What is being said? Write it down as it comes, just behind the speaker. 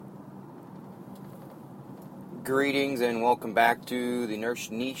Greetings and welcome back to the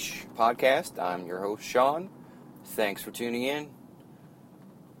Nurse Niche podcast. I'm your host, Sean. Thanks for tuning in.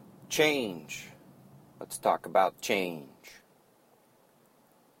 Change. Let's talk about change.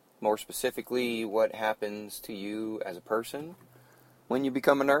 More specifically, what happens to you as a person when you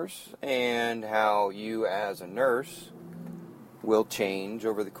become a nurse and how you as a nurse will change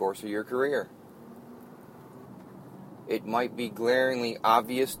over the course of your career. It might be glaringly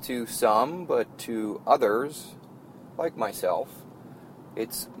obvious to some, but to others, like myself,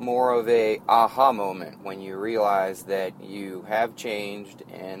 it's more of a aha moment when you realize that you have changed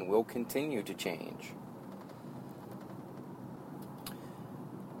and will continue to change.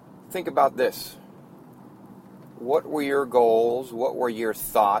 Think about this. What were your goals? What were your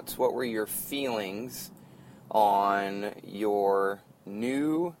thoughts? What were your feelings on your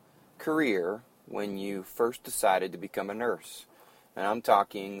new career when you first decided to become a nurse? And I'm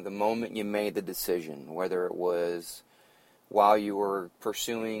talking the moment you made the decision, whether it was while you were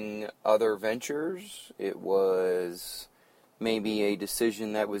pursuing other ventures, it was maybe a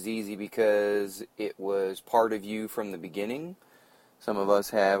decision that was easy because it was part of you from the beginning. Some of us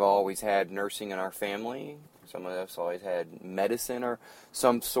have always had nursing in our family. Some of us always had medicine or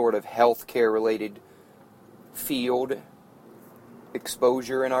some sort of healthcare related field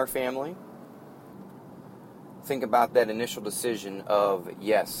exposure in our family. Think about that initial decision of,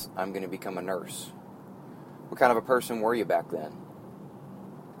 yes, I'm going to become a nurse. What kind of a person were you back then?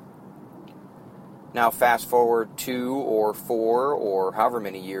 Now fast forward 2 or 4 or however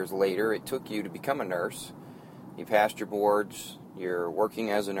many years later it took you to become a nurse. You passed your boards. You're working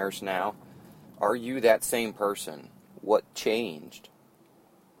as a nurse now. Are you that same person? What changed?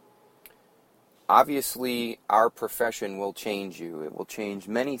 Obviously, our profession will change you. It will change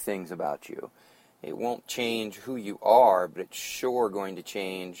many things about you. It won't change who you are, but it's sure going to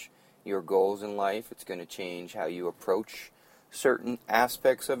change your goals in life. It's going to change how you approach certain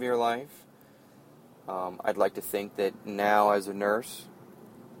aspects of your life. I'd like to think that now as a nurse,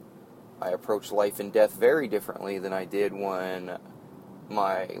 I approach life and death very differently than I did when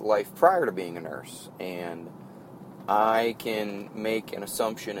my life prior to being a nurse. And I can make an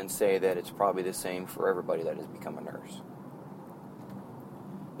assumption and say that it's probably the same for everybody that has become a nurse.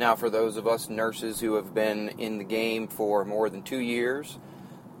 Now, for those of us nurses who have been in the game for more than 2 years,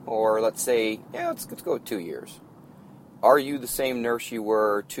 or let's say, let's go with 2 years. Are you the same nurse you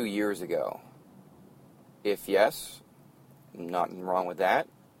were 2 years ago? If yes, nothing wrong with that.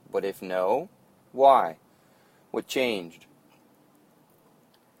 But if no, why? What changed?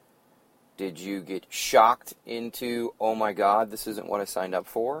 Did you get shocked into, oh my God, this isn't what I signed up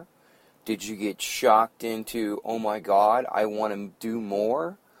for? Did you get shocked into, oh my God, I want to do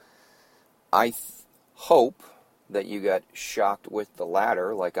more? I hope that you got shocked with the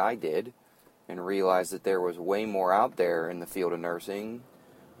latter like I did and realized that there was way more out there in the field of nursing.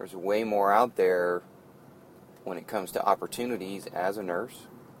 There's way more out there when it comes to opportunities as a nurse.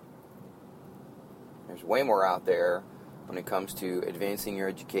 There's way more out there when it comes to advancing your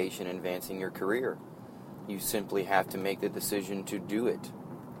education, advancing your career. You simply have to make the decision to do it.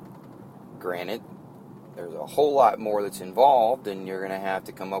 Granted, there's a whole lot more that's involved, and you're going to have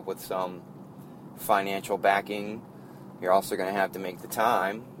to come up with some financial backing. You're also going to have to make the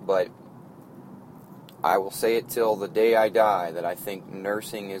time, but I will say it till the day I die that I think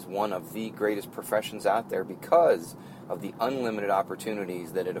nursing is one of the greatest professions out there because of the unlimited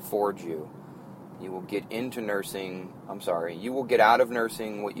opportunities that it affords you. You will get into nursing, you will get out of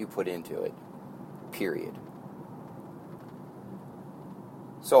nursing what you put into it, period.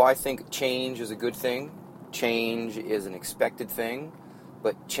 So I think change is a good thing. Change is an expected thing,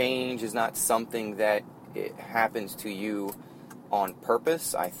 but change is not something that it happens to you on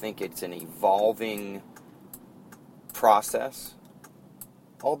purpose. I think it's an evolving process.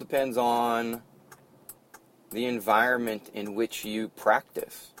 All depends on the environment in which you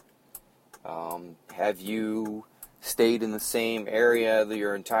practice. Have you stayed in the same area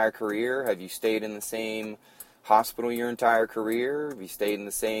your entire career? Have you stayed in the same hospital your entire career? Have you stayed in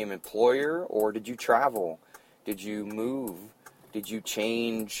the same employer? Or did you travel? Did you move? Did you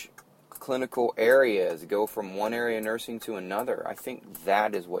change clinical areas, go from one area of nursing to another? I think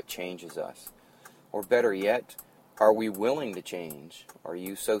that is what changes us. Or better yet, are we willing to change? Are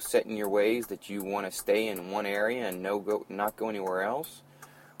you so set in your ways that you want to stay in one area and not go anywhere else?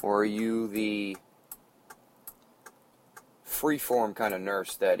 Or are you the free-form kind of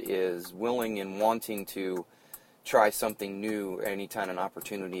nurse that is willing and wanting to try something new anytime an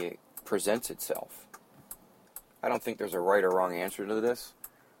opportunity presents itself? I don't think there's a right or wrong answer to this.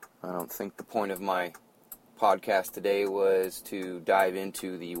 I don't think the point of my podcast today was to dive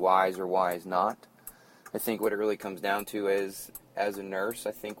into the whys or whys not. I think what it really comes down to is, as a nurse,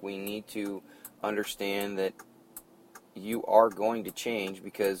 I think we need to understand that you are going to change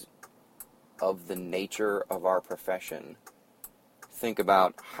because of the nature of our profession. Think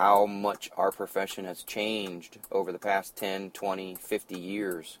about how much our profession has changed over the past 10, 20, 50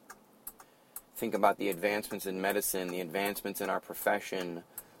 years. Think about the advancements in medicine, the advancements in our profession,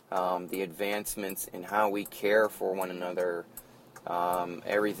 the advancements in how we care for one another,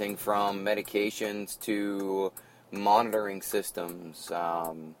 everything from medications to monitoring systems.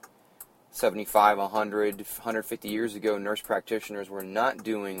 75, 100, 150 years ago, nurse practitioners were not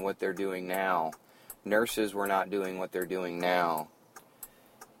doing what they're doing now. Nurses were not doing what they're doing now.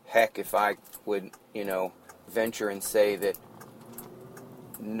 Heck, if I would, venture and say that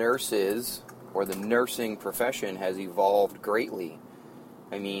nurses, or the nursing profession, has evolved greatly.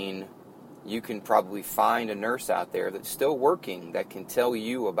 I mean, you can probably find a nurse out there that's still working that can tell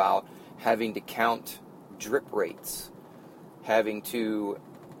you about having to count drip rates, having to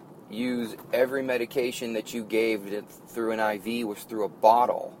use every medication that you gave through an IV was through a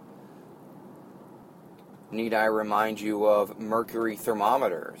bottle. Need I remind you of mercury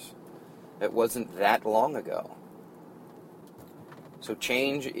thermometers? It wasn't that long ago. So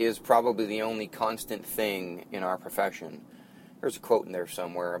change is probably the only constant thing in our profession. There's a quote in there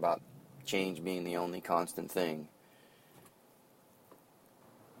somewhere about change being the only constant thing.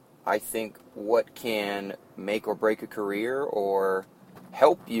 I think what can make or break a career or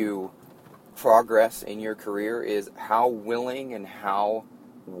help you progress in your career is how willing and how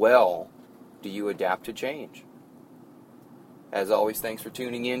well do you adapt to change. As always, thanks for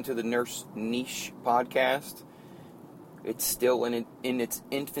tuning in to the Nurse Niche podcast. It's still in its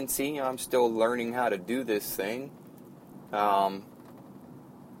infancy. I'm still learning how to do this thing.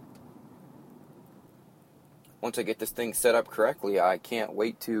 Once I get this thing set up correctly, I can't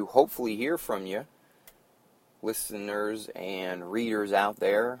wait to hopefully hear from you, listeners and readers out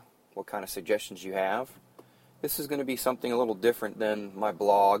there, what kind of suggestions you have. This is going to be something a little different than my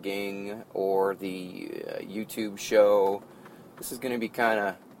blogging or the YouTube show. This is going to be kind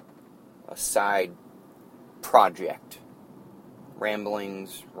of a side project.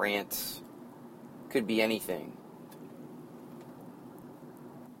 Ramblings, rants, could be anything.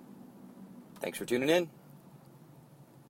 Thanks for tuning in.